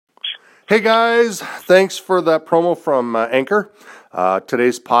Hey guys, thanks for that promo from Anchor.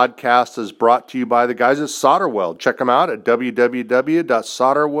 Today's podcast is brought to you by the guys at Solderweld. Check them out at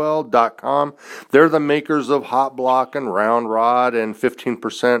www.solderweld.com. They're the makers of hot block and round rod and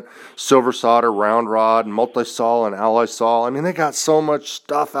 15% silver solder round rod and multi-sol and alloy sol. I mean, they got so much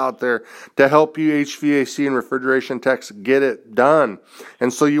stuff out there to help you HVAC and refrigeration techs get it done.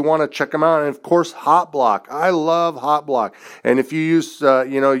 And so you want to check them out. And of course, hot block. I love hot block. And if you use,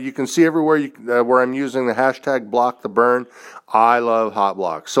 you can see everywhere where I'm using the hashtag block the burn. I love hot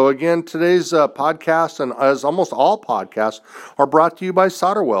block. So again, today's podcast, and as almost all podcasts, are brought to you by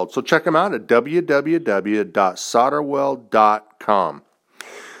Solderweld. So check them out at www.solderweld.com.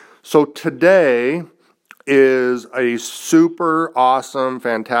 So today is a super awesome,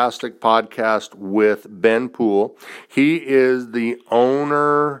 fantastic podcast with Ben Poole. He is the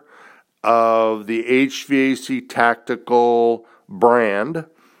owner of the HVAC Tactical brand.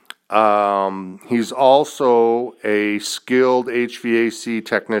 He's also a skilled HVAC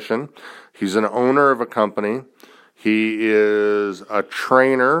technician. He's an owner of a company. He is a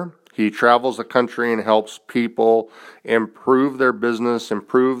trainer. He travels the country and helps people improve their business,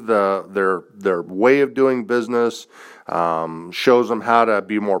 improve their way of doing business, shows them how to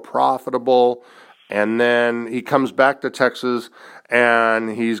be more profitable. And then he comes back to Texas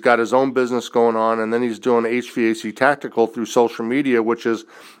and he's got his own business going on. And then he's doing HVAC Tactical through social media, which is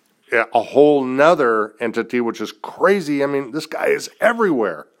a whole nother entity, which is crazy. I mean, this guy is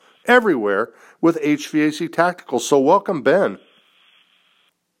everywhere with HVAC Tactical. So welcome, Ben.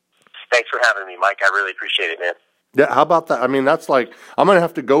 Thanks for having me, Mike. I really appreciate it, man. Yeah, how about that? I mean, that's like, I'm going to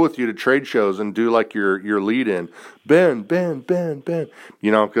have to go with you to trade shows and do like your lead in. Ben,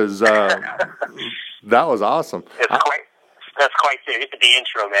 because that was awesome. That's quite the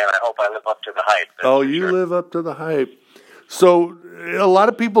intro, man. I hope I live up to the hype. You live up to the hype. So a lot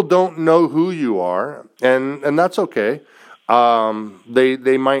of people don't know who you are, and that's okay.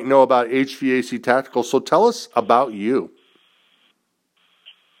 They might know about HVAC Tactical. So tell us about you.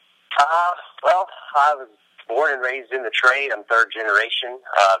 Well, I was born and raised in the trade. I'm third generation.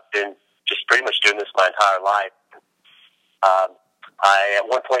 I've been just pretty much doing this my entire life. I, at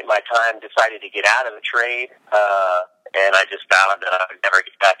one point in my time, decided to get out of the trade, and I just vowed that I would never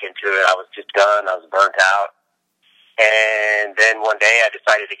get back into it. I was just done. I was burnt out. And then one day I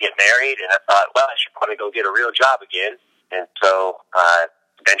decided to get married, and I thought, well, I should probably go get a real job again. And so I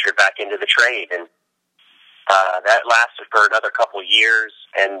ventured back into the trade, and that lasted for another couple of years.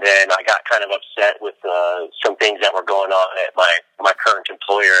 And then I got kind of upset with some things that were going on at my current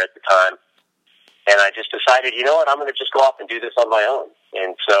employer at the time. And I just decided, you know what, I'm going to just go off and do this on my own.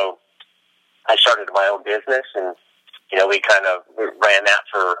 And so I started my own business, and, we kind of ran that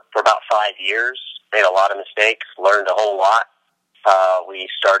for about 5 years. Made a lot of mistakes, learned a whole lot.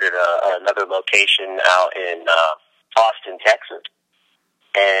 We started another location out in Austin, Texas,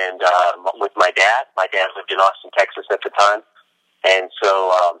 and with my dad. My dad lived in Austin, Texas at the time, and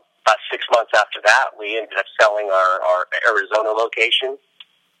so about 6 months after that, we ended up selling our Arizona location,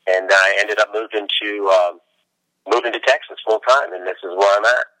 and I ended up moving to Texas full time, and this is where I'm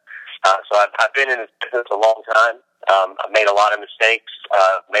at. So I've been in this business a long time. I've made a lot of mistakes,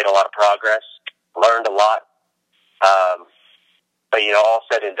 made a lot of progress. Learned a lot, but all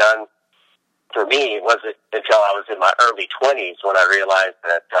said and done, for me, it wasn't until I was in my early 20s when I realized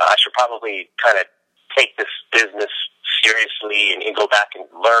that I should probably kind of take this business seriously and go back and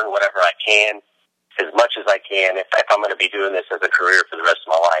learn whatever I can, as much as I can, if I'm going to be doing this as a career for the rest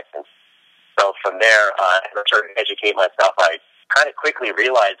of my life. And so from there, I started to educate myself. I kind of quickly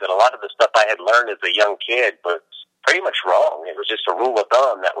realized that a lot of the stuff I had learned as a young kid was pretty much wrong. It was just a rule of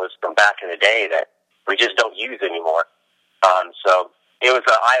thumb that was from back in the day that we just don't use anymore. So it was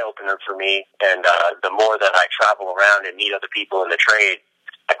an eye-opener for me, and the more that I travel around and meet other people in the trade,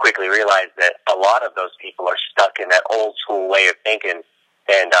 I quickly realized that a lot of those people are stuck in that old-school way of thinking,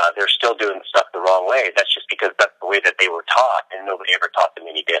 and they're still doing stuff the wrong way. That's just because that's the way that they were taught, and nobody ever taught them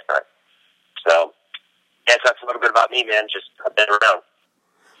any different. So, yes, that's a little bit about me, man. Just I've been around.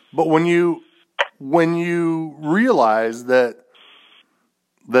 But when you realize that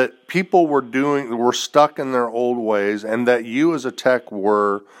people were stuck in their old ways, and that you as a tech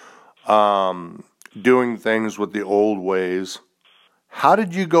were doing things with the old ways, how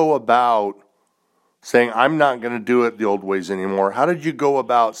did you go about saying, I'm not going to do it the old ways anymore? How did you go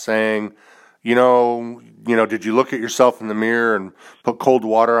about saying, did you look at yourself in the mirror and put cold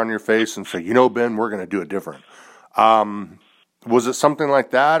water on your face and say, Ben, we're going to do it different? Was it something like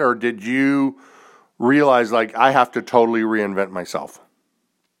that, or did you realize, I have to totally reinvent myself?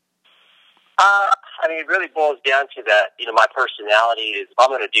 I mean, it really boils down to that. You know, my personality is, if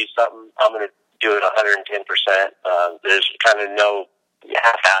I'm going to do something, I'm going to do it 110%. There's kind of no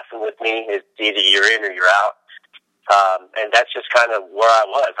half-assing with me. It's either you're in or you're out. And that's just kind of where I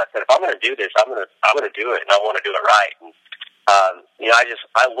was. I said, if I'm going to do this, I'm going to do it, and I want to do it right. And, you know,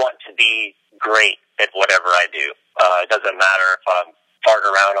 I want to be great at whatever I do. It doesn't matter if I'm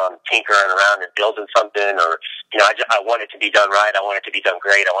farting around on tinkering around and building something, or, you know, I want it to be done right. I want it to be done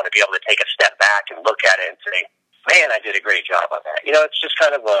great. I want to be able to take a step back and look at it and say, man, I did a great job on that. You know, it's just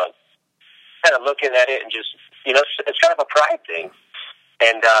kind of looking at it and just, you know, it's kind of a pride thing.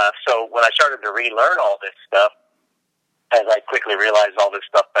 And so when I started to relearn all this stuff, as I quickly realized all this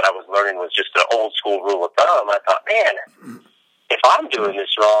stuff that I was learning was just an old school rule of thumb, I thought, man, if I'm doing this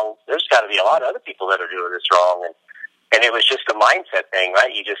wrong, there's got to be a lot of other people that are doing this wrong. And it was just a mindset thing,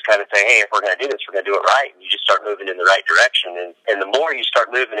 right? You just kind of say, hey, if we're going to do this, we're going to do it right. And you just start moving in the right direction. And the more you start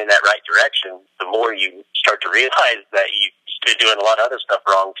moving in that right direction, the more you start to realize that you've been doing a lot of other stuff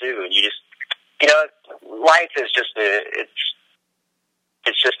wrong too. And you just, you know, life is just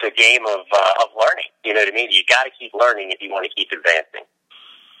it's just a game of learning. You know what I mean? You got to keep learning if you want to keep advancing.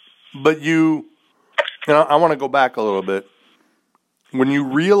 But you know, I want to go back a little bit. When you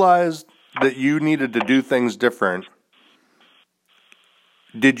realized that you needed to do things different,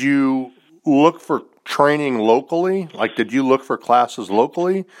 did you look for training locally? Like, did you look for classes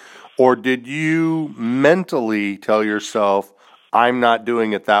locally? Or did you mentally tell yourself, I'm not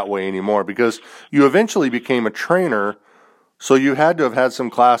doing it that way anymore? Because you eventually became a trainer, so you had to have had some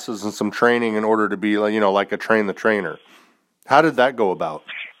classes and some training in order to be, you know, like a train the trainer. How did that go about?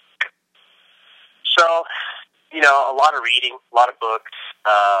 So, you know, a lot of reading, a lot of books,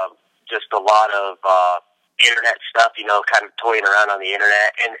 just a lot of internet stuff, you know, kind of toying around on the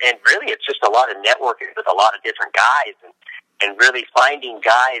internet. And really it's just a lot of networking with a lot of different guys and really finding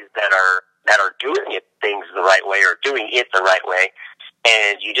guys that are doing things the right way or doing it the right way.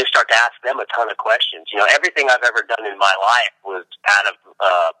 And you just start to ask them a ton of questions. You know, everything I've ever done in my life was out of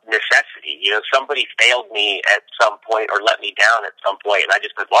necessity. You know, somebody failed me at some point or let me down at some point, and I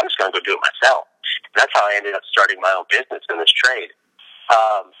just said, well, I'm just going to go do it myself. And that's how I ended up starting my own business in this trade.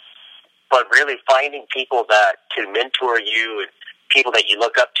 But really finding people that can mentor you and people that you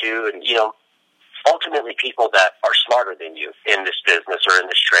look up to and, you know, ultimately people that are smarter than you in this business or in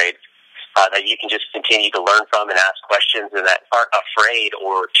this trade, that you can just continue to learn from and ask questions and that aren't afraid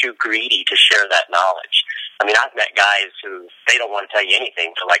or too greedy to share that knowledge. I mean, I've met guys who, they don't want to tell you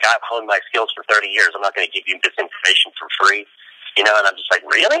anything. They're like, I've honed my skills for 30 years. I'm not going to give you this information for free. You know, and I'm just like,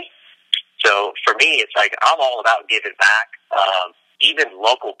 really? So for me, it's like, I'm all about giving back. Even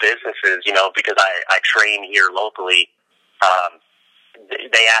local businesses, you know, because I train here locally,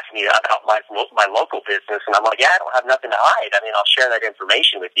 they ask me about my local business, and I'm like, yeah, I don't have nothing to hide. I mean, I'll share that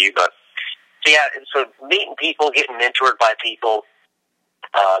information with you. But so yeah, so meeting people, getting mentored by people,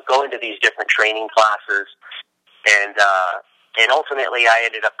 going to these different training classes, and ultimately I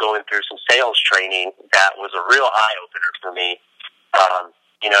ended up going through some sales training that was a real eye opener for me.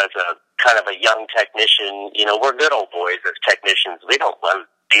 You know, as a kind of a young technician, you know, we're good old boys as technicians. We don't want to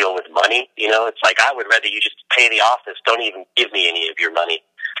deal with money. You know, it's like, I would rather you just pay the office. Don't even give me any of your money.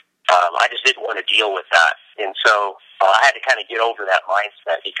 I just didn't want to deal with that. And so I had to kind of get over that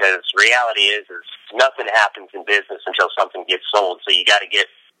mindset, because reality is nothing happens in business until something gets sold. So you got to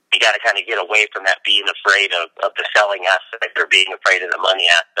kind of get away from that being afraid of the selling aspect or being afraid of the money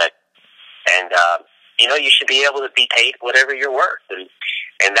aspect. And, you know, you should be able to be paid whatever you're worth.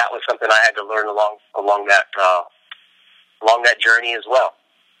 And that was something I had to learn along that journey as well.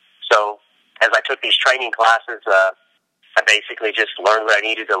 So as I took these training classes, I basically just learned what I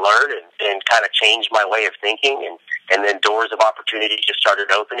needed to learn and kind of changed my way of thinking. And then doors of opportunity just started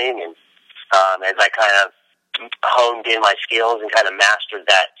opening. And as I kind of honed in my skills and kind of mastered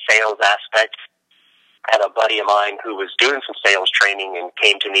that sales aspect, I had a buddy of mine who was doing some sales training and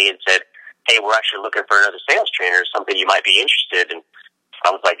came to me and said, hey, we're actually looking for another sales trainer, something you might be interested in. I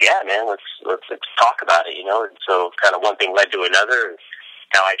was like, yeah, man, let's talk about it, you know. And so kind of one thing led to another.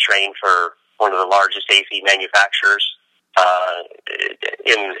 Now I train for one of the largest AC manufacturers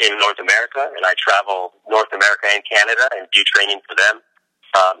in North America, and I travel North America and Canada and do training for them.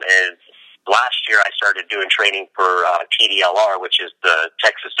 And last year I started doing training for TDLR, which is the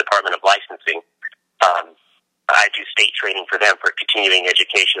Texas Department of Licensing. I do state training for them for continuing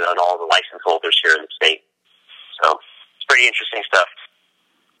education on all the license holders here in the state. So it's pretty interesting stuff.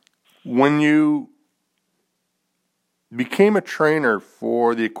 When you became a trainer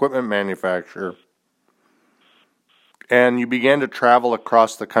for the equipment manufacturer and you began to travel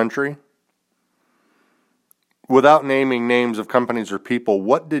across the country, without naming names of companies or people,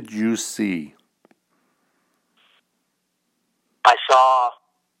 what did you see? I saw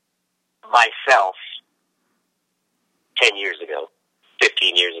myself 10 years ago,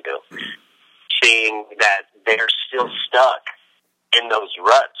 15 years ago, seeing that they're still stuck in those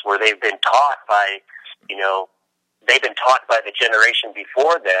ruts where they've been taught by, they've been taught by the generation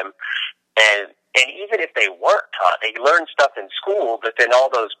before them. And even if they weren't taught, they learn stuff in school, but then all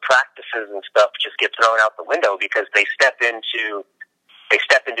those practices and stuff just get thrown out the window because they step into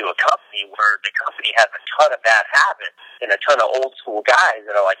a company where the company has a ton of bad habits and a ton of old school guys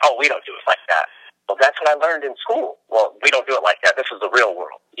that are like, oh, we don't do it like that. Well, that's what I learned in school. Well, we don't do it like that. This is the real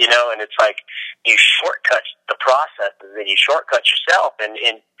world, and it's like you shortcut the processes and you shortcut yourself, and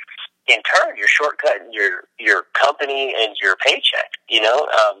in turn, you're shortcutting your company and your paycheck,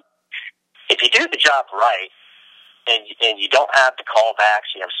 If you do the job right, and you don't have the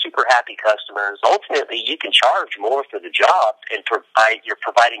callbacks, you have super happy customers, ultimately you can charge more for the job and you're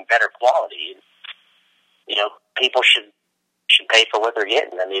providing better quality. People should pay for what they're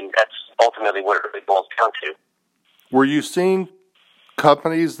getting. I mean, that's ultimately what it really boils down to. Were you seeing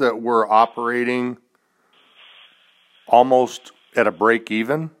companies that were operating almost at a break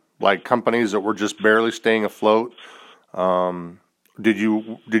even, like companies that were just barely staying afloat? Did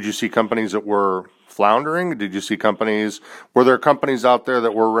you see companies that were floundering? Were there companies out there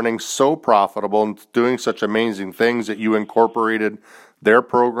that were running so profitable and doing such amazing things that you incorporated their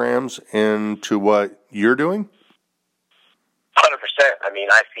programs into what you're doing? 100%. I mean,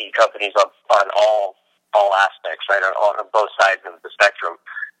 I see companies on all aspects, right, on both sides of the spectrum.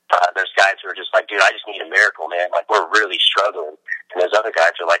 There's guys who are just like, dude, I just need a miracle, man. Like, we're really struggling. And there's other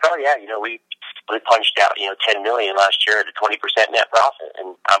guys who are like, oh, yeah, we punched out, $10 million last year at a 20% net profit.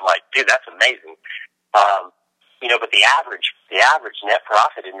 And I'm like, dude, that's amazing. But the average net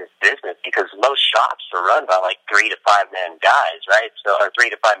profit in this business, because most shops are run by like 3 to 5 man guys, right? So, or 3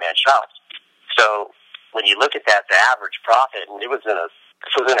 to 5 man shops. So when you look at that, the average profit, and this was in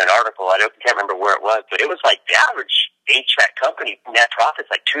an article, I can't remember where it was, but it was like the average HVAC company net profit's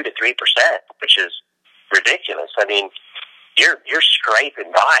like 2 to 3%, which is ridiculous. I mean, you're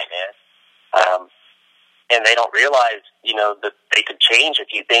scraping by, man. And they don't realize, that they could change a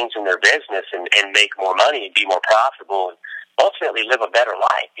few things in their business and make more money and be more profitable and ultimately live a better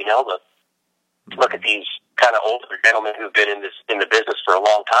life. Look at these kind of older gentlemen who've been in the business for a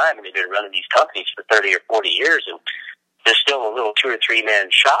long time, and they've been running these companies for 30 or 40 years, and they're still a little 2 or 3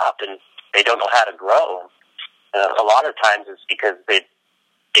 man shop, and they don't know how to grow. A lot of times it's because they've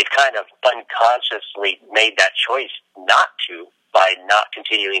kind of unconsciously made that choice not to, by not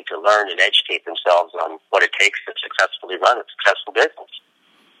continuing to learn and educate themselves on what it takes to successfully run a successful business.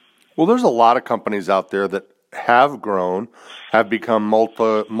 Well, there's a lot of companies out there that have grown, have become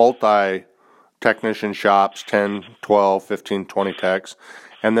multi-technician shops, 10, 12, 15, 20 techs,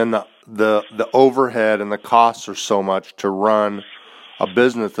 and then the overhead and the costs are so much to run a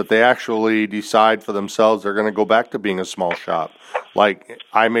business that they actually decide for themselves they're going to go back to being a small shop. Like,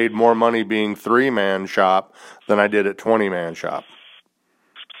 I made more money being 3-man shop than I did at 20-man shop.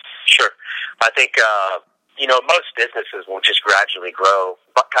 Sure. I think, most businesses will just gradually grow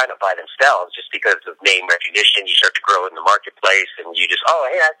kind of by themselves just because of name recognition. You start to grow in the marketplace and you just,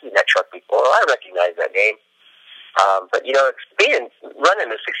 oh, hey, I've seen that truck before. I recognize that name. But running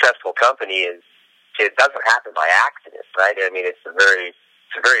a successful company it doesn't happen by accident, right? I mean, it's a very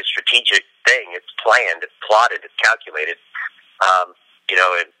strategic thing. It's planned, it's plotted, it's calculated.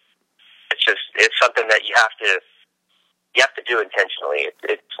 It's something that you have to do intentionally.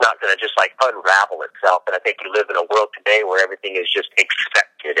 It's not going to just like unravel itself. And I think we live in a world today where everything is just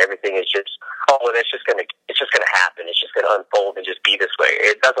expected. Everything is just, it's just going to happen. It's just going to unfold and just be this way.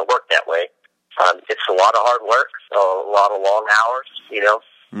 It doesn't work that way. It's a lot of hard work, a lot of long hours,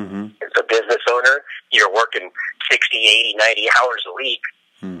 Mm-hmm. As a business owner, you're working 60, 80, 90 hours a week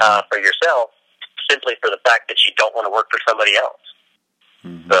for yourself simply for the fact that you don't want to work for somebody else.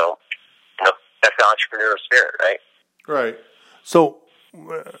 Mm-hmm. So, that's the entrepreneurial spirit, right? Right. So,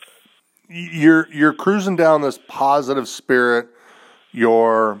 you're cruising down this positive spirit.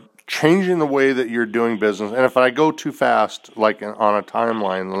 You're changing the way that you're doing business. And if I go too fast, like on a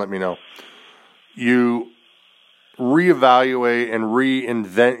timeline, then let me know. You reevaluate and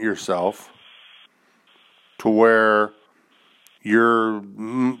reinvent yourself to where your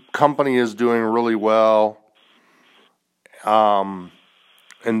company is doing really well. And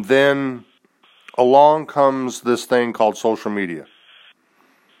then along comes this thing called social media.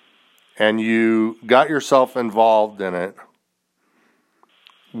 And you got yourself involved in it.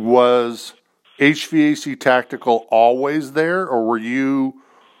 Was HVAC Tactical always there, or were you,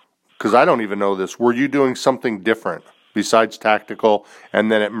 because I don't even know this, were you doing something different besides tactical,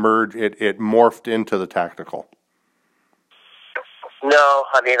 and then it morphed into the tactical? No,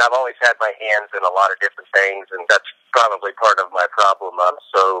 I mean, I've always had my hands in a lot of different things, and that's probably part of my problem.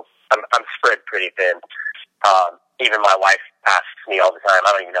 I'm spread pretty thin. Even my wife asks me all the time,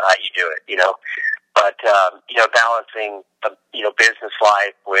 I don't even know how you do it, you know. But, balancing, business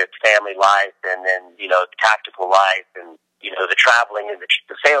life with family life and then, tactical life and, the traveling and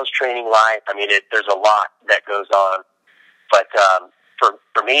the sales training life. I mean, there's a lot that goes on. But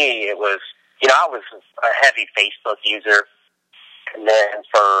for me, it was, I was a heavy Facebook user. And then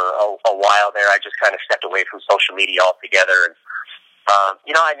for a while there, I just kind of stepped away from social media altogether. And,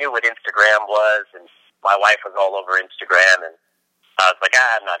 I knew what Instagram was, and my wife was all over Instagram, and I was like,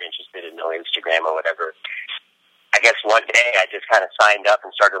 I'm not interested in no Instagram or whatever. I guess one day I just kind of signed up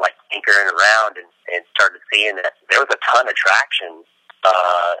and started like tinkering around and started seeing that there was a ton of traction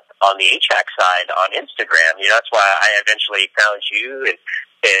on the HVAC side on Instagram. That's why I eventually found you and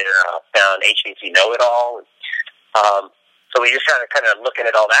found HVAC Know-It-All. So we just started kind of looking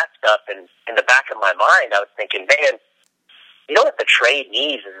at all that stuff, and in the back of my mind, I was thinking, man, you know what the trade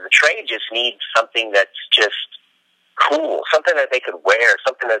needs is the trade just needs something that's just cool, something that they could wear,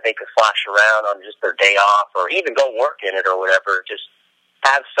 something that they could flash around on just their day off, or even go work in it or whatever. Just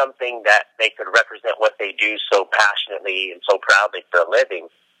have something that they could represent what they do so passionately and so proudly for a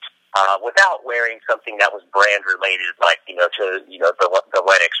living, without wearing something that was brand related, like the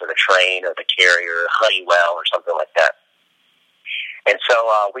Lennox or the Train or the Carrier, or Honeywell or something like that. And so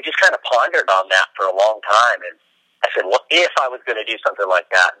we just kind of pondered on that for a long time, and I said, well, if I was going to do something like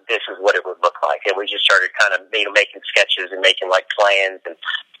that, this is what it would look like. And we just started kind of making sketches and making like plans, and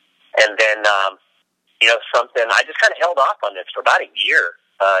then something. I just kind of held off on this for about a year,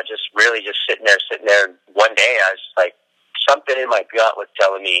 just sitting there. And one day I was just like, something in my gut was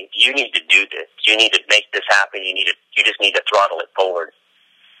telling me, you need to do this. You need to make this happen. You just need to throttle it forward.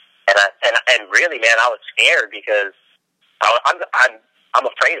 And really, man, I was scared because I'm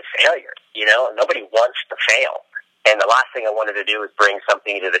afraid of failure. Nobody wants to fail. And the last thing I wanted to do was bring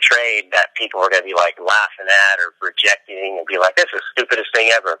something to the trade that people were going to be like laughing at or rejecting and be like, this is the stupidest thing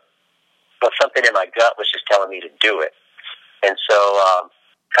ever. But something in my gut was just telling me to do it. And so,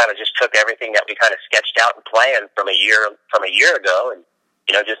 kind of just took everything that we kind of sketched out and planned from a year ago and,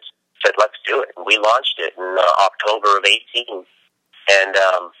 just said, let's do it. And we launched it in October of 18. And,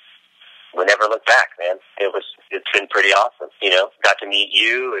 we never looked back, man. It's been pretty awesome. Got to meet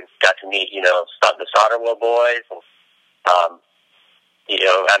you and got to meet, the Solderwell boys. And,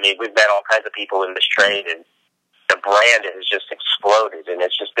 we've met all kinds of people in this trade, and the brand has just exploded. And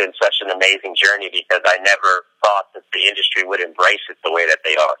it's just been such an amazing journey because I never thought that the industry would embrace it the way that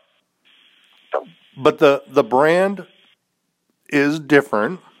they are. So. But the brand is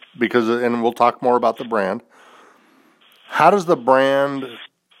different and we'll talk more about the brand. How does the brand...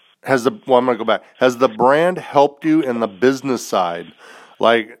 I'm going to go back. Has the brand helped you in the business side?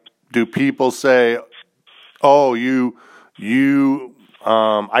 Like, do people say, "Oh,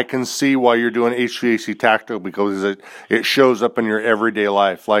 I can see why you're doing HVAC Tactical because it shows up in your everyday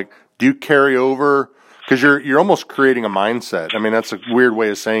life." Like, do you carry over? Because you're almost creating a mindset. I mean, that's a weird way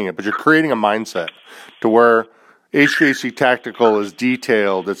of saying it, but you're creating a mindset to where HVAC Tactical is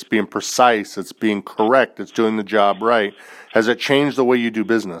detailed, it's being precise, it's being correct, it's doing the job right. Has it changed the way you do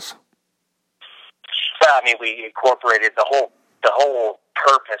business? Well, we incorporated the whole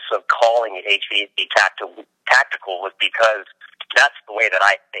purpose of calling it HVAC Tactical was because that's the way that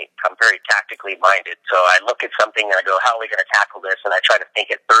I think. I'm very tactically minded. So I look at something and I go, how are we going to tackle this? And I try to think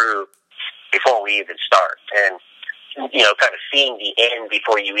it through before we even start. And, kind of seeing the end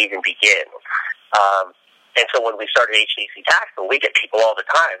before you even begin. And so when we started HVAC Tactical, we get people all the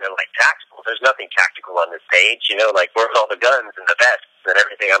time. They're like, tactical? There's nothing tactical on this page. Where's all the guns and the vests and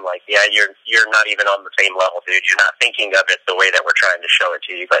everything? I'm like, yeah, you're not even on the same level, dude. You're not thinking of it the way that we're trying to show it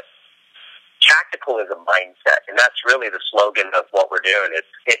to you. But tactical is a mindset, and that's really the slogan of what we're doing.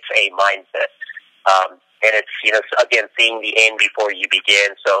 It's a mindset. And it's, again, seeing the end before you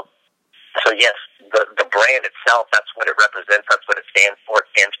begin. So yes, the brand itself, that's what it represents. That's what it stands for.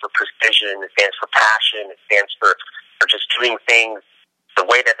 It stands for precision. It stands for passion. It stands for just doing things the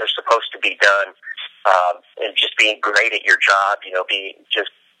way that they're supposed to be done, and just being great at your job.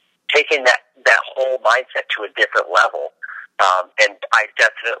 Just taking that whole mindset to a different level. And I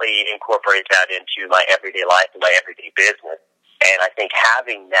definitely incorporate that into my everyday life and my everyday business. And I think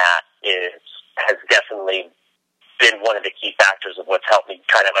having that has definitely been one of the key factors of what's helped me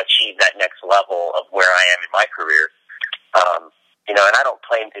kind of achieve that next level of where I am in my career. And I don't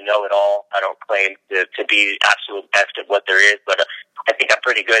claim to know it all. I don't claim to be absolute best at what there is, but I think I'm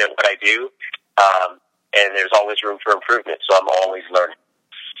pretty good at what I do. And there's always room for improvement, so I'm always learning.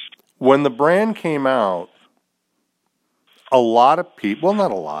 When the brand came out, a lot of people, well,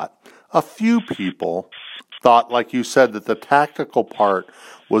 not a lot, a few people thought, like you said, that the tactical part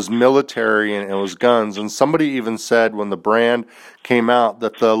was military and it was guns. And somebody even said when the brand came out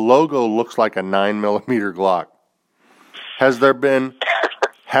that the logo looks like a 9mm Glock. Has there been,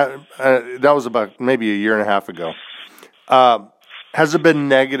 that was about maybe a year and a half ago. Has there been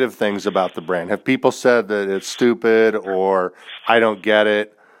negative things about the brand? Have people said that it's stupid or I don't get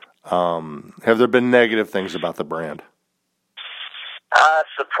it? Have there been negative things about the brand?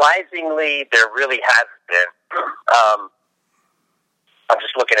 Surprisingly, there really hasn't been. I'm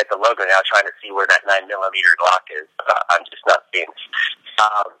just looking at the logo now, trying to see where that 9mm Glock is. I'm just not seeing it.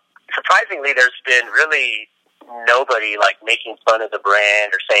 Surprisingly, there's been really nobody like making fun of the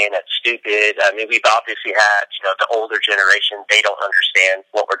brand or saying that's stupid. I mean, we've obviously had, the older generation, they don't understand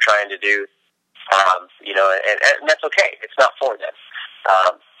what we're trying to do. And that's okay. It's not for them.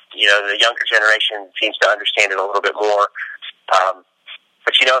 The younger generation seems to understand it a little bit more.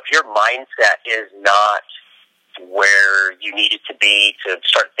 But if your mindset is not where you need it to be to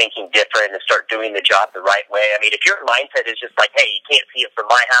start thinking different and start doing the job the right way. I mean, if your mindset is just like, hey, you can't see it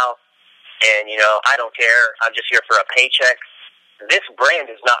from my house and, I don't care, I'm just here for a paycheck, this brand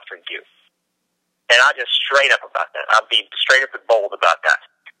is not for you. And I'll just straight up about that. I'll be straight up and bold about that.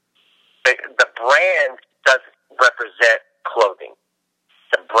 The brand doesn't represent clothing.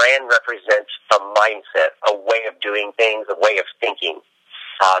 The brand represents a mindset, a way of doing things, a way of thinking.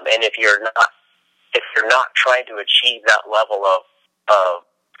 And if you're not trying to achieve that level of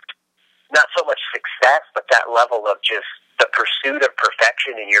not so much success, but that level of just the pursuit of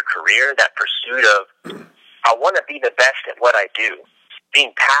perfection in your career, that pursuit of, I want to be the best at what I do,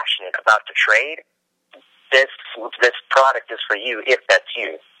 being passionate about the trade, this product is for you if that's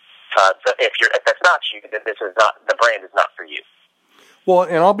you. If that's not you, then the brand is not for you. Well,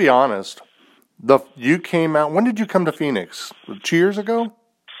 and I'll be honest, you came out, when did you come to Phoenix? 2 years ago?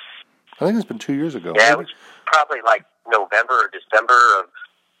 I think it's been 2 years ago. Yeah, it was probably like November or December of.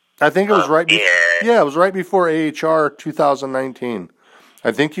 I think it was right. It was right before AHR 2019.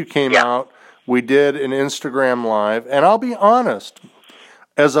 I think you came out. We did an Instagram live, and I'll be honest,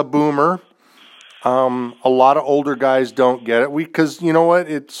 as a boomer, a lot of older guys don't get it. Because you know what?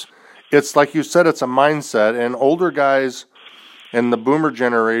 It's like you said, it's a mindset, and older guys and the boomer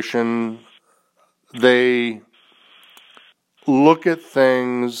generation, they look at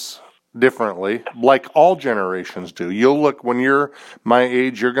things differently, like all generations do. You'll look, when you're my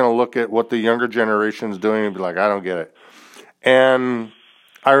age, you're going to look at what the younger generation's doing and be like, I don't get it. And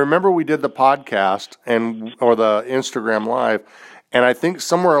I remember we did the podcast or the Instagram live, and I think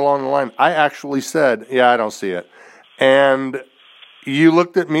somewhere along the line, I actually said, yeah, I don't see it. And you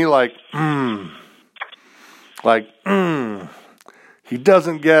looked at me like, he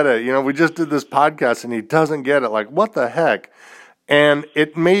doesn't get it. We just did this podcast and he doesn't get it. Like, what the heck? And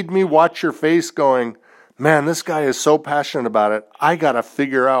it made me watch your face going, man, this guy is so passionate about it. I got to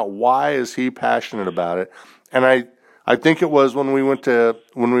figure out why is he passionate about it. And I think it was when we went to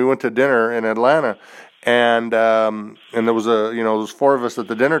dinner in Atlanta, and there was there was four of us at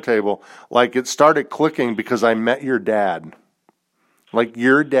the dinner table. Like, it started clicking because I met your dad. Like,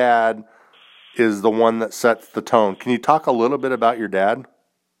 your dad is the one that sets the tone. Can you talk a little bit about your dad?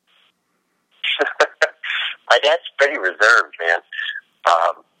 My dad's pretty reserved, man.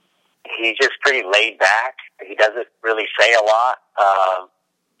 He's just pretty laid back. He doesn't really say a lot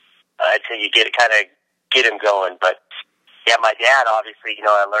until you get him going. But yeah, my dad, obviously,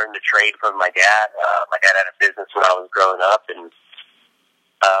 I learned the trade from my dad. My dad had a business when I was growing up, and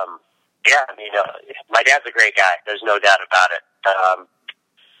my dad's a great guy. There's no doubt about it.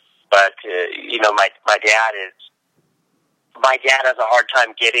 But my dad has a hard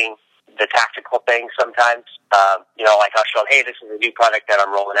time getting the tactical things sometimes. Like I'll show him, hey, this is a new product that I'm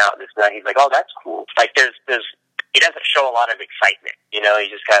rolling out, this and that. He's like, oh, that's cool. Like he doesn't show a lot of excitement. He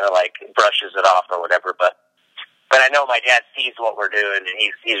just kind of like brushes it off or whatever. But I know my dad sees what we're doing, and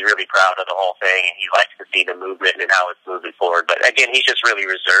he's really proud of the whole thing, and he likes to see the movement and how it's moving forward. But again, he's just really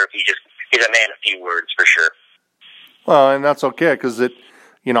reserved. He's a man of few words for sure. Well, and that's okay, because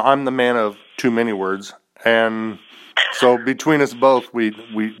I'm the man of too many words, and so between us both, we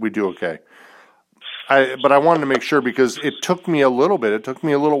do okay. But I wanted to make sure, because it took me a little bit. It took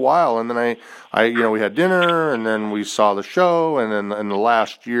me a little while, and then we had dinner, and then we saw the show, and then in the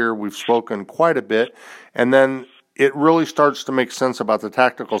last year we've spoken quite a bit, and then it really starts to make sense about the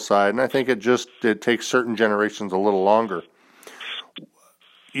tactical side, and I think it takes certain generations a little longer.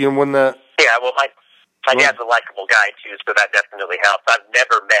 My dad's a likable guy too, so that definitely helps. I've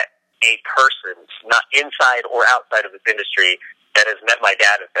never met a person, not inside or outside of this industry, that has met my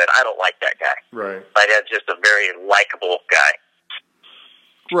dad and said, I don't like that guy. Right. My dad's just a very likable guy.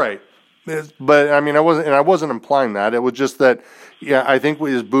 Right. But I mean, I wasn't implying that. It was just that, yeah, I think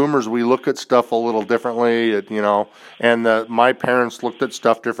we as boomers, we look at stuff a little differently, and my parents looked at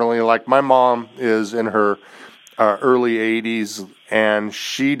stuff differently. Like my mom is in her early 80s, and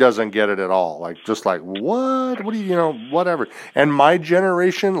she doesn't get it at all. Like, just like, what do whatever. And my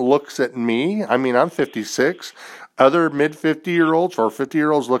generation looks at me. I mean, I'm 56. Other mid 50-year-olds or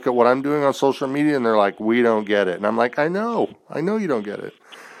 50-year-olds look at what I'm doing on social media, and they're like, we don't get it. And I'm like, I know you don't get it.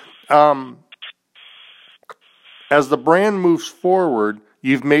 As the brand moves forward,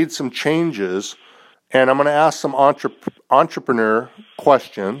 you've made some changes, and I'm going to ask some entrepreneur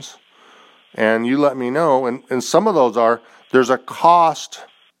questions, and you let me know. And some of those are, there's a cost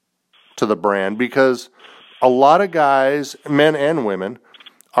to the brand because a lot of guys, men and women,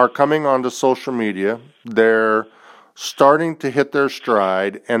 are coming onto social media. They're starting to hit their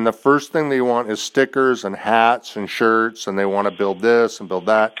stride, and the first thing they want is stickers and hats and shirts, and they want to build this and build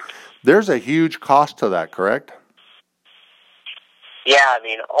that. There's a huge cost to that, correct? Yeah, I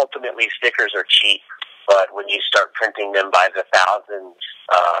mean, ultimately stickers are cheap, but when you start printing them by the thousands,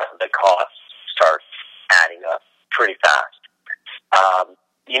 the costs start adding up pretty fast.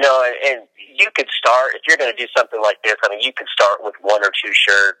 And you could start, if you're going to do something like this, I mean, you could start with one or two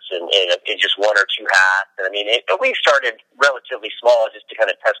shirts and just one or two hats. And I mean, we started relatively small just to kind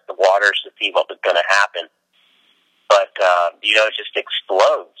of test the waters to see what was going to happen. But, it just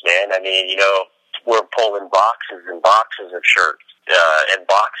explodes, man. I mean, we're pulling boxes and boxes of shirts, and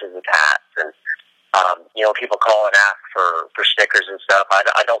boxes of hats. And, people call and ask for stickers and stuff.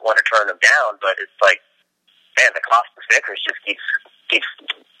 I don't want to turn them down, but it's like, man, the cost of stickers just keeps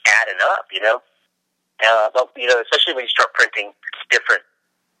adding up, But, especially when you start printing different,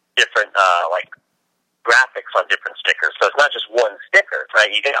 like, graphics on different stickers. So it's not just one sticker, right?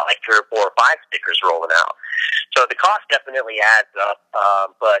 You got like 3 or 4 or 5 stickers rolling out. So the cost definitely adds up,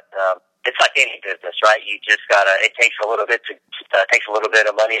 but it's like any business, right? You just gotta. It takes a little bit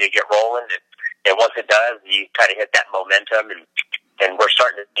of money to get rolling, and once it does, you kind of hit that momentum, and we're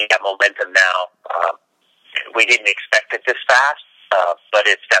starting to see that momentum now. We didn't expect it this fast, but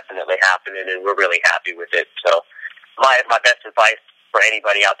it's definitely happening, and we're really happy with it. So my best advice for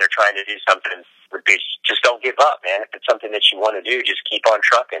anybody out there trying to do something would be just don't give up, man. If it's something that you want to do, just keep on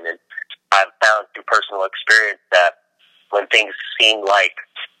trucking. And I've found through personal experience that when things seem like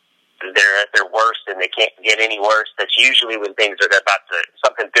they're at their worst and they can't get any worse, that's usually when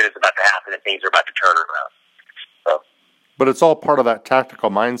something good is about to happen and things are about to turn around. So. But it's all part of that tactical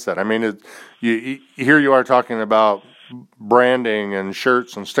mindset. I mean, here you are talking about branding and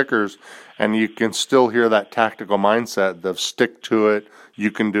shirts and stickers, and you can still hear that tactical mindset of stick to it,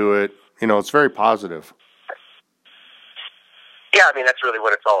 you can do it. It's very positive. Yeah, I mean, that's really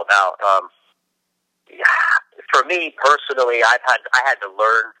what it's all about. For me personally, I had to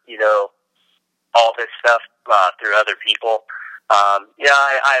learn, all this stuff through other people.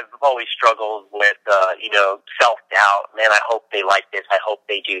 I've always struggled with, self-doubt. Man, I hope they like this. I hope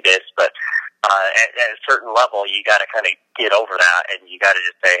they do this. But at a certain level, you got to kind of get over that, and you got to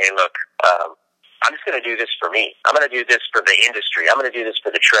just say, hey, look, I'm just going to do this for me. I'm going to do this for the industry. I'm going to do this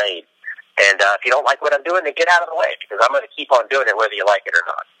for the trade. And if you don't like what I'm doing, then get out of the way, because I'm going to keep on doing it whether you like it or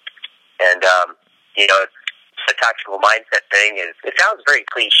not. And, the tactical mindset thing it sounds very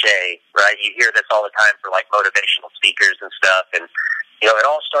cliche, right? You hear this all the time for like motivational speakers and stuff. And, it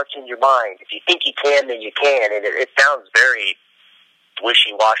all starts in your mind. If you think you can, then you can. And it sounds very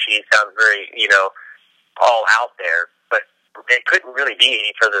wishy-washy. It sounds very, all out there. But it couldn't really be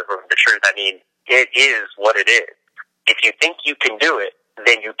any further from the truth. I mean, it is what it is. If you think you can do it,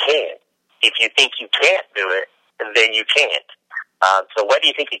 then you can. If you think you can't do it, then you can't. So whether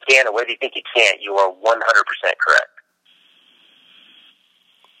you think you can or whether you think you can't, you are 100% correct.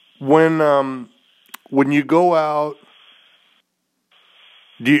 When you go out,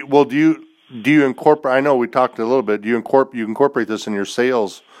 do you incorporate? I know we talked a little bit. Do you incorporate this in your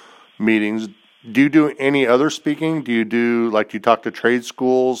sales meetings? Do you do any other speaking? Do you do, like, you talk to trade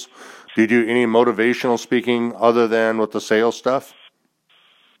schools? Do you do any motivational speaking other than with the sales stuff?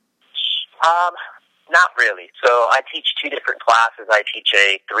 Not really. So I teach 2 different classes. I teach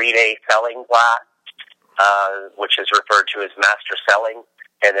a 3-day selling class, which is referred to as master selling,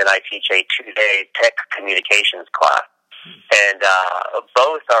 and then I teach a 2-day tech communications class. And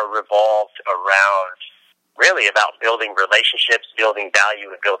both are revolved around really about building relationships, building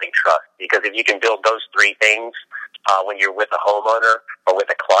value, and building trust. Because if you can build those 3 things when you're with a homeowner or with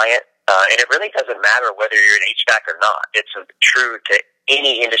a client, and it really doesn't matter whether you're an HVAC or not. It's true to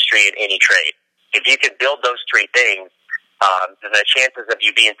any industry and any trade. If you can build those 3 things, the chances of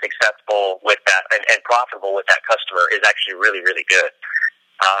you being successful with that and profitable with that customer is actually really, really good.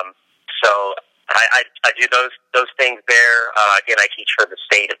 So I do those things there. Again, I teach for the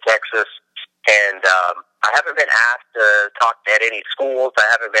state of Texas, and I haven't been asked to talk at any schools. I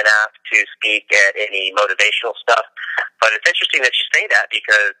haven't been asked to speak at any motivational stuff. But it's interesting that you say that,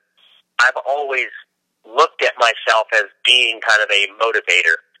 because I've always looked at myself as being kind of a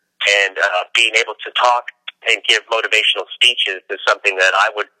motivator, and being able to talk and give motivational speeches is something that I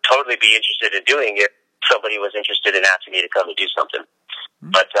would totally be interested in doing if somebody was interested in asking me to come and do something.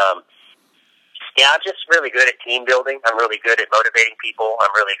 Mm-hmm. But yeah, I'm just really good at team building. I'm really good at motivating people. I'm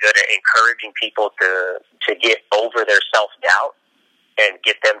really good at encouraging people to get over their self-doubt and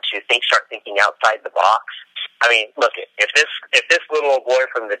get them to start thinking outside the box. I mean, look, if this little old boy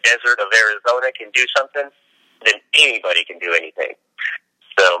from the desert of Arizona can do something, then anybody can do anything.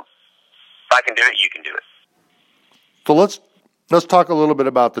 So if I can do it, you can do it. So let's talk a little bit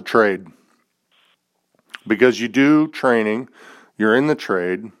about the trade, because you do training, you're in the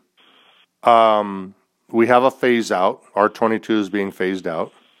trade. We have a phase out. R22 is being phased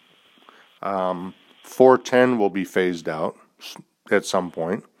out. 410 will be phased out at some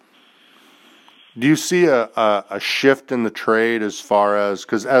point. Do you see a shift in the trade as far as,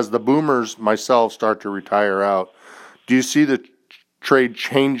 because as the boomers myself start to retire out, do you see the trade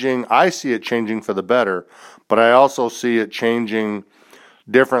changing? I see it changing for the better, but I also see it changing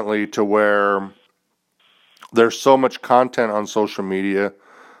differently to where there's so much content on social media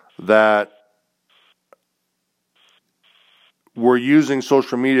that we're using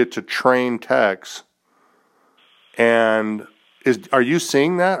social media to train techs. And are you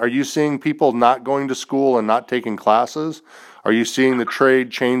seeing that? Are you seeing people not going to school and not taking classes? Are you seeing the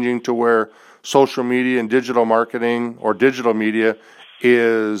trade changing to where social media and digital marketing or digital media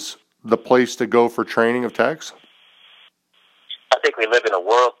is the place to go for training of techs? I think we live in a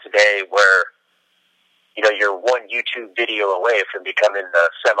world today where, you're one YouTube video away from becoming the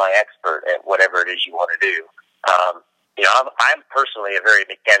semi-expert at whatever it is you want to do. I'm personally a very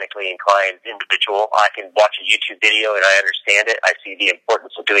mechanically inclined individual. I can watch a YouTube video and I understand it. I see the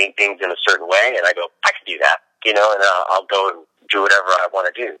importance of doing things in a certain way, and I go, I can do that, and I'll go and do whatever I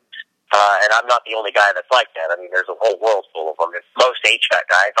want to do. And I'm not the only guy that's like that. I mean, there's a whole world full of them. Most HVAC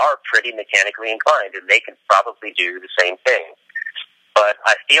guys are pretty mechanically inclined, and they can probably do the same thing. But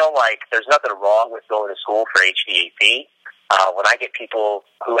I feel like there's nothing wrong with going to school for HVAC. When I get people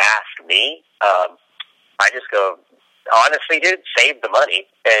who ask me, I just go, honestly, dude, save the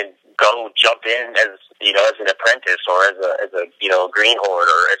money and go jump in as an apprentice or as a greenhorn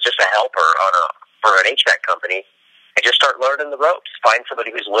or as just a helper for an HVAC company, and just start learning the ropes. Find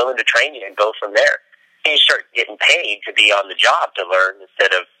somebody who's willing to train you and go from there. And you start getting paid to be on the job to learn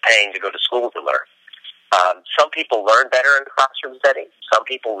instead of paying to go to school to learn. Some people learn better in a classroom setting. Some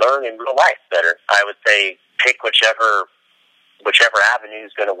people learn in real life better. I would say pick whichever avenue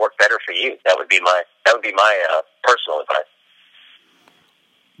is going to work better for you. That would be my personal advice.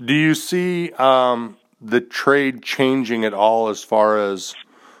 Do you see the trade changing at all as far as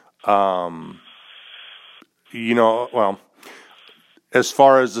as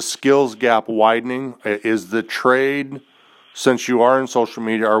far as the skills gap widening? Is the trade, since you are in social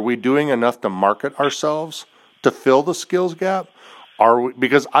media, are we doing enough to market ourselves to fill the skills gap?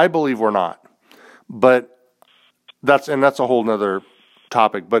 Because I believe we're not, but that's a whole nother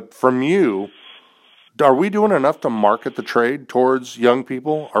topic. But from you, are we doing enough to market the trade towards young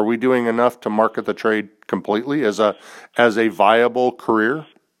people? Are we doing enough to market the trade completely as a viable career?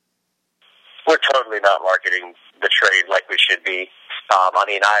 We're totally not marketing the trade like we should be.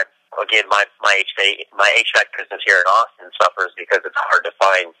 My HVAC business here in Austin suffers because it's hard to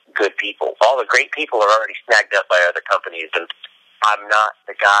find good people. All the great people are already snagged up by other companies, and I'm not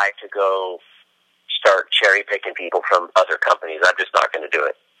the guy to go start cherry picking people from other companies. I'm just not going to do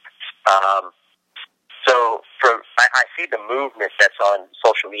it. I see the movement that's on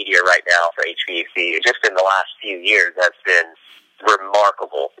social media right now for HVAC. Just in the last few years, that's been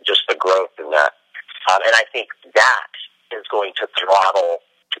remarkable. Just the growth in that, and I think that is going to throttle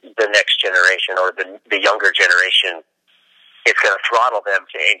the next generation or the younger generation. It's going to throttle them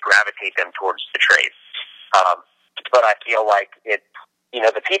and gravitate them towards the trade. But I feel like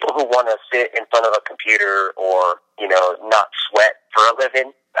the people who want to sit in front of a computer or, not sweat for a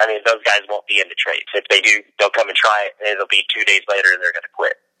living, I mean, those guys won't be in the trades. If they do, they'll come and try it, and it'll be 2 days later, and they're going to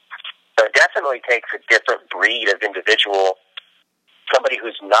quit. So it definitely takes a different breed of individual, somebody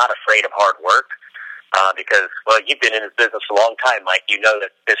who's not afraid of hard work, because, you've been in this business a long time, Mike. You know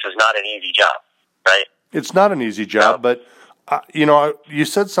that this is not an easy job, right? It's not an easy job, but, you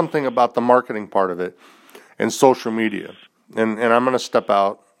said something about the marketing part of it and social media. and I'm going to step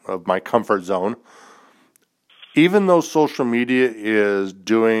out of my comfort zone. Even though social media is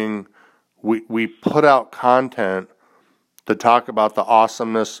doing, we put out content to talk about the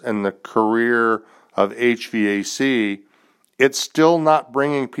awesomeness and the career of HVAC, it's still not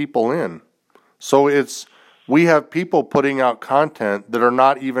bringing people in. So we have people putting out content that are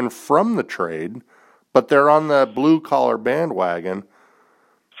not even from the trade, but they're on the blue collar bandwagon,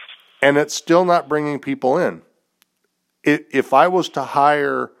 and it's still not bringing people in. If I was to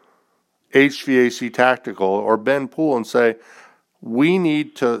hire HVAC Tactical or Ben Poole and say, we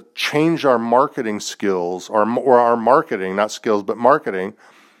need to change our marketing skills, or our marketing, not skills, but marketing,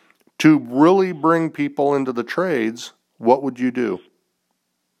 to really bring people into the trades, what would you do?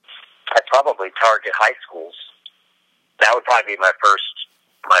 I'd probably target high schools. That would probably be my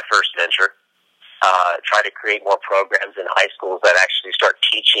first venture. Try to create more programs in high schools that actually start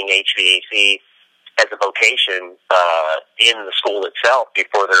teaching HVAC as a vocation in the school itself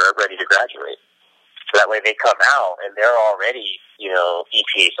before they're ready to graduate. So that way they come out and they're already,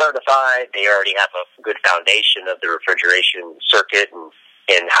 EPA certified. They already have a good foundation of the refrigeration circuit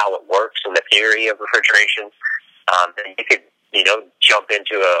and how it works and the theory of refrigeration. Then you could, jump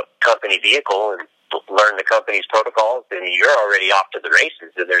into a company vehicle and learn the company's protocols, and you're already off to the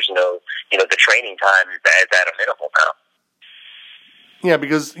races. And there's no, the training time is at a minimal now. Yeah,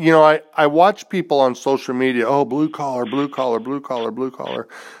 because, I watch people on social media, blue collar, blue collar, blue collar, blue collar,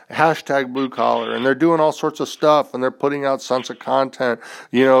 hashtag blue collar, and they're doing all sorts of stuff, and they're putting out tons of content,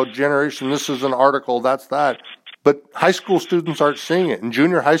 generation, this is an article, that's that. But high school students aren't seeing it, and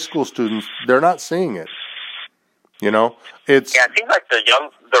junior high school students, they're not seeing it. It's... Yeah, it seems like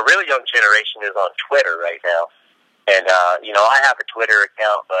the really young generation is on Twitter right now. And, I have a Twitter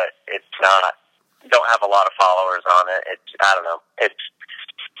account, but it's not, don't have a lot of followers on it. I don't know.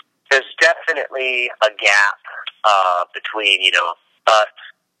 There's definitely a gap between, us,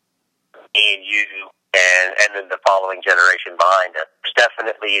 me and you, and then the following generation behind us. There's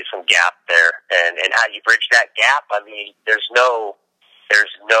definitely some gap there. And how you bridge that gap, I mean, there's no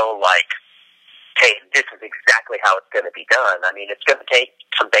like, hey, this is exactly how it's going to be done. I mean, it's going to take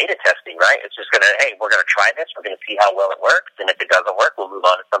some beta testing, right? It's just going to, hey, we're going to try this. We're going to see how well it works. And if it doesn't work, we'll move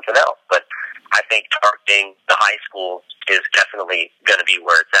on to something else. But I think targeting the high schools is definitely going to be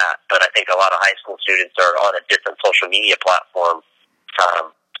where it's at. But I think a lot of high school students are on a different social media platform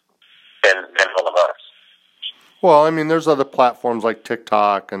than all of us. Well, I mean, there's other platforms like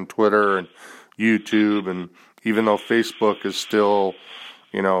TikTok and Twitter and YouTube, and even though Facebook is still...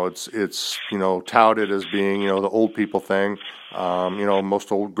 it's touted as being, the old people thing.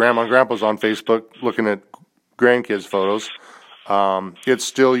 Most old grandma and grandpa's on Facebook looking at grandkids' photos. It's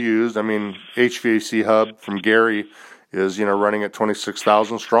still used. I mean, HVAC Hub from Gary is, running at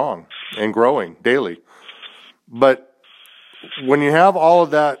 26,000 strong and growing daily. But when you have all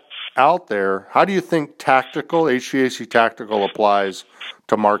of that out there, how do you think HVAC Tactical applies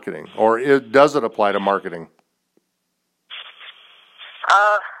to marketing? Or does it apply to marketing?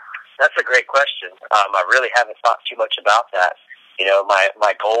 That's a great question. I really haven't thought too much about that.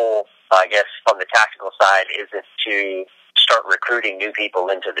 My goal, I guess, on the tactical side isn't to start recruiting new people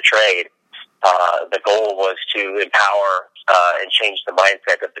into the trade. The goal was to empower and change the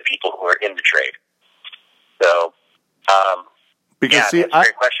mindset of the people who are in the trade. So, that's a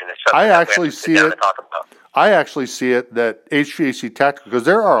great question. It's something I that actually we have to see sit down it. and talk about. I actually see it that HVAC Tactical, because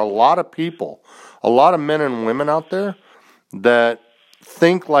there are a lot of people, a lot of men and women out there that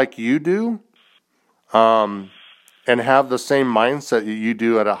think like you do, and have the same mindset that you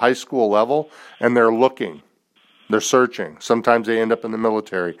do at a high school level, and they're searching. Sometimes they end up in the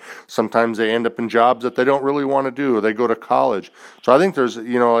military. Sometimes they end up in jobs that they don't really want to do, or they go to college. So I think there's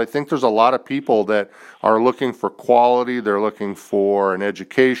a lot of people that are looking for quality. They're looking for an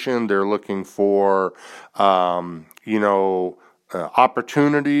education. They're looking for,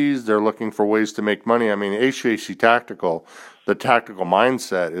 opportunities. They're looking for ways to make money. I mean, HVAC Tactical, the tactical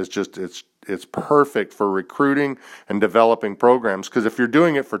mindset is just, it's perfect for recruiting and developing programs. Because if you're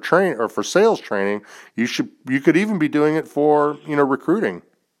doing it for for sales training, you could even be doing it for, recruiting.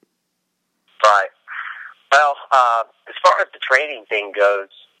 Right. Well, as far as the training thing goes,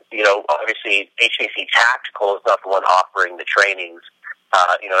 obviously HVAC Tactical is not the one offering the trainings.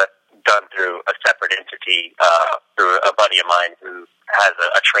 That's done through a separate entity, through a buddy of mine who has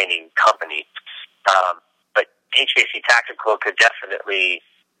a training company. But HVAC Tactical could definitely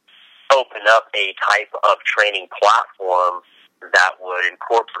open up a type of training platform that would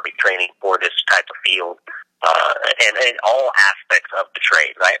incorporate training for this type of field, and in all aspects of the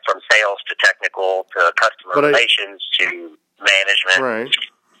trade, right? From sales to technical to customer relations to management. Right.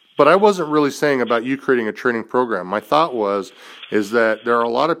 But I wasn't really saying about you creating a training program. My thought is that there are a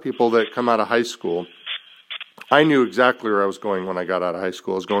lot of people that come out of high school. I knew exactly where I was going when I got out of high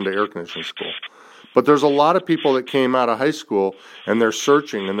school. I was going to air conditioning school. But there's a lot of people that came out of high school and they're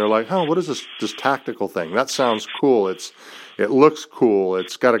searching and they're like, oh, what is this tactical thing? That sounds cool. It looks cool.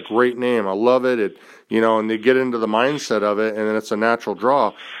 It's got a great name. I love it. And they get into the mindset of it, and then it's a natural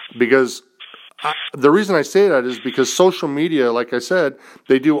draw. Because the reason I say that is because social media, like I said,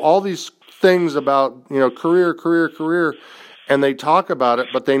 they do all these things about, career, and they talk about it,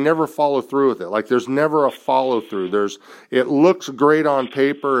 but they never follow through with it. Like, there's never a follow through. It looks great on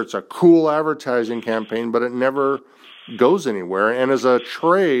paper. It's a cool advertising campaign, but it never goes anywhere. And as a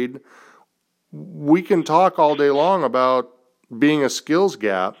trade, we can talk all day long about being a skills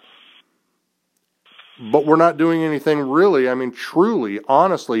gap, but we're not doing anything really, truly,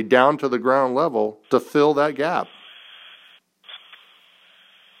 honestly, down to the ground level to fill that gap.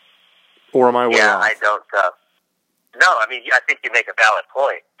 Or am I way off? I don't. No, I think you make a valid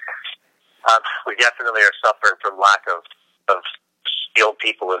point. We definitely are suffering from lack of skilled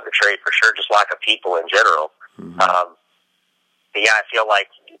people in the trade, for sure, just lack of people in general. Mm-hmm. I feel like,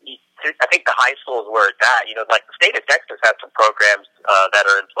 I think the high school is where it's at. Like the state of Texas has some programs that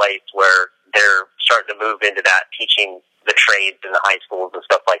are in place where they're starting to move into that, teaching the trades in the high schools and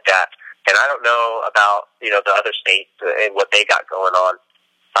stuff like that. And I don't know about, the other states and what they got going on.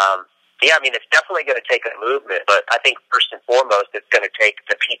 It's definitely going to take a movement, but I think first and foremost, it's going to take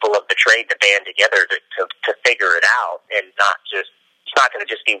the people of the trade to band together to figure it out, and it's not going to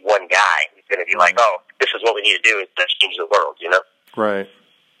just be one guy. He's going to be like, oh, this is what we need to do to change the world, Right.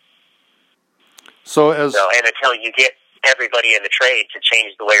 So and until you get everybody in the trade to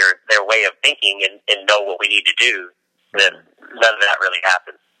change their way of thinking and know what we need to do, then none of that really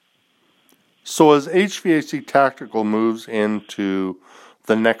happens. So as HVAC Tactical moves into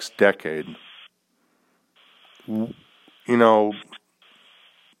the next decade, can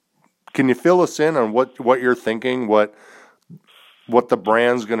you fill us in on what you're thinking, what the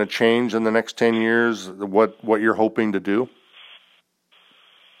brand's going to change in the next 10 years, what you're hoping to do?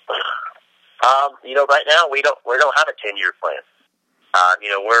 Right now we don't have a 10-year plan.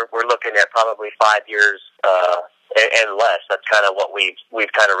 We're looking at probably 5 years and less. That's kind of what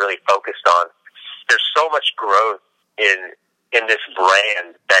we've kind of really focused on. There's so much growth in this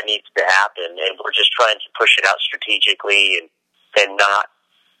brand that needs to happen, and we're just trying to push it out strategically and not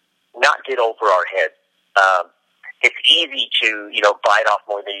get over our heads. It's easy to bite off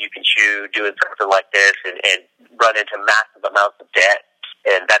more than you can chew doing something like this and run into massive amounts of debt.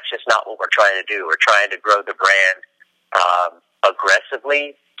 And that's just not what we're trying to do. We're trying to grow the brand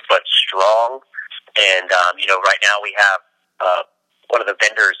aggressively but strong. And right now we have one of the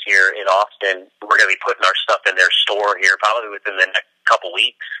vendors here in Austin. We're going to be putting our stuff in their store here probably within the next couple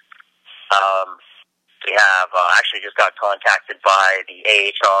weeks. We have actually just got contacted by the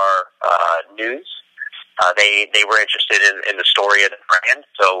AHR News. They were interested in the story of the brand,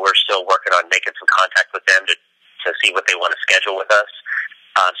 so we're still working on making some contact with them to see what they want to schedule with us.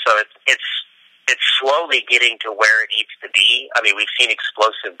 So it's slowly getting to where it needs to be. We've seen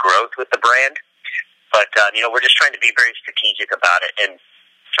explosive growth with the brand, but we're just trying to be very strategic about it and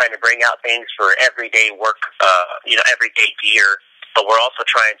trying to bring out things for everyday work, everyday gear. But we're also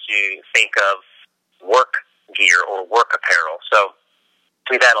trying to think of work gear or work apparel. So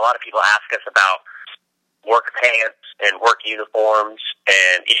we've had a lot of people ask us about work pants and work uniforms,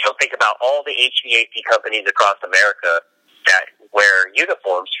 and think about all the HVAC companies across America that wear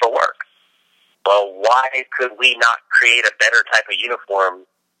uniforms for work. Well, why could we not create a better type of uniform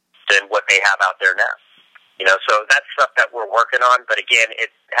than what they have out there now? So that's stuff that we're working on, but again, it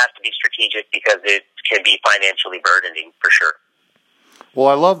has to be strategic because it can be financially burdening for sure. Well,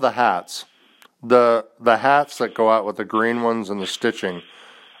 I love the hats. The hats that go out with the green ones and the stitching,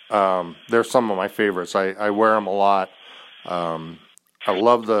 they're some of my favorites. I wear them a lot. I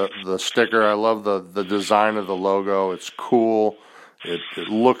love the sticker. I love the design of the logo. It's cool. It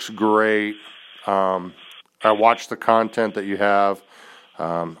looks great. I watch the content that you have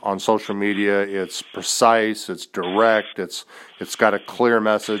on social media. It's precise. It's direct. It's got a clear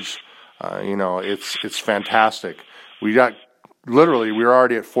message. It's fantastic. We're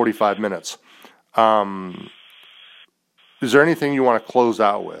already at 45 minutes. Is there anything you want to close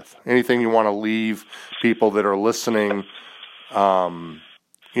out with? Anything you want to leave people that are listening, in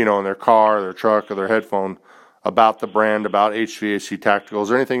their car, their truck, or their headphone about the brand, about HVAC Tactical? Is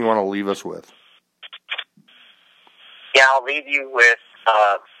there anything you want to leave us with? Yeah, I'll leave you with,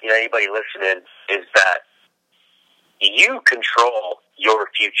 anybody listening, is that you control your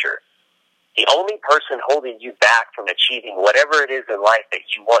future. The only person holding you back from achieving whatever it is in life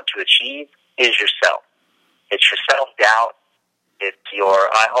that you want to achieve is yourself. It's your self-doubt. It's your,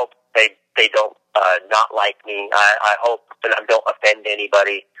 I hope they don't not like me. I hope that I don't offend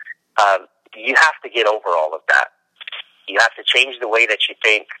anybody. You have to get over all of that. You have to change the way that you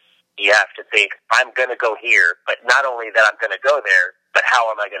think. You have to think, I'm going to go here, but not only that I'm going to go there, but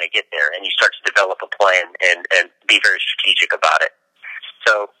how am I going to get there? And you start to develop a plan and be very strategic about it.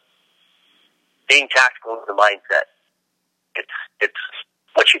 So being tactical is the mindset. It's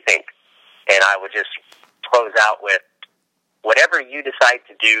what you think. And I would just close out with whatever you decide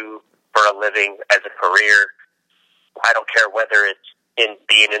to do for a living as a career. I don't care whether it's in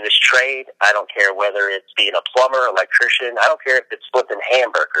being in this trade. I don't care whether it's being a plumber, electrician. I don't care if it's flipping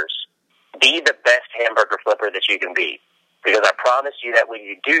hamburgers. Be the best hamburger flipper that you can be. Because I promise you that when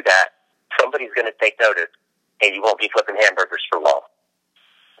you do that, somebody's going to take notice and you won't be flipping hamburgers for long.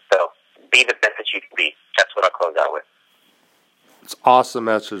 So be the best that you can be. That's what I'll close out with. It's awesome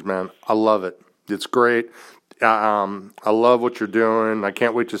message, man. I love it. It's great. I love what you're doing. I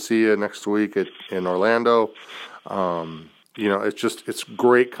can't wait to see you next week in Orlando. It's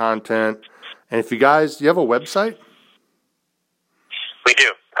great content. And if you have a website? We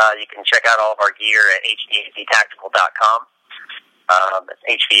do. You can check out all of our gear at hvactactical.com. That's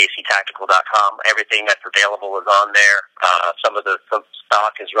hvactactical.com. Everything that's available is on there. Some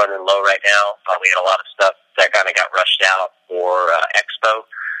stock is running low right now. We had a lot of stuff that kind of got rushed out for Expo.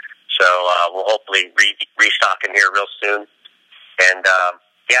 So we'll hopefully restock in here real soon. And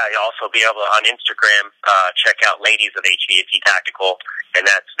you'll also be able to, on Instagram, check out Ladies of HVAC Tactical. And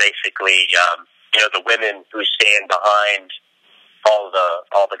that's basically, the women who stand behind all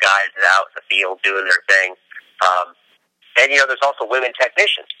the guys out in the field doing their thing. And there's also women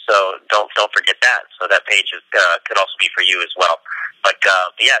technicians, so don't forget that. So that page could also be for you as well. But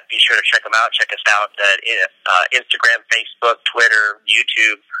be sure to check them out. Check us out at Instagram, Facebook, Twitter,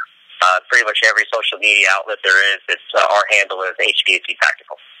 YouTube, pretty much every social media outlet there is. It's our handle is HVAC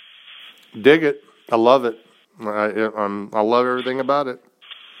Tactical. Dig it. I love it. I love everything about it.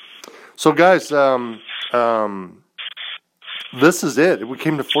 So guys, this is it. We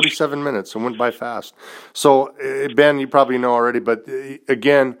came to 47 minutes and went by fast. So, Ben, you probably know already, but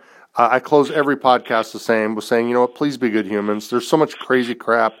again, I close every podcast the same with saying, please be good humans. There's so much crazy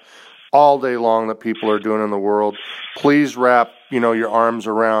crap all day long that people are doing in the world. Please wrap, your arms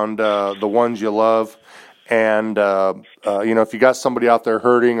around the ones you love. And, if you got somebody out there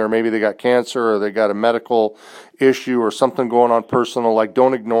hurting, or maybe they got cancer, or they got a medical issue or something going on personal,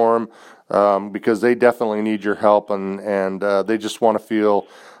 don't ignore them. Because they definitely need your help, and they just want to feel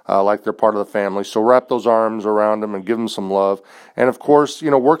like they're part of the family. So wrap those arms around them and give them some love. And, of course,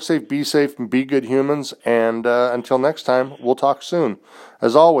 work safe, and be good humans. And until next time, we'll talk soon.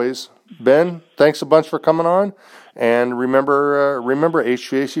 As always, Ben, thanks a bunch for coming on. And remember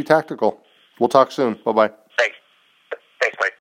HVAC Tactical. We'll talk soon. Bye-bye.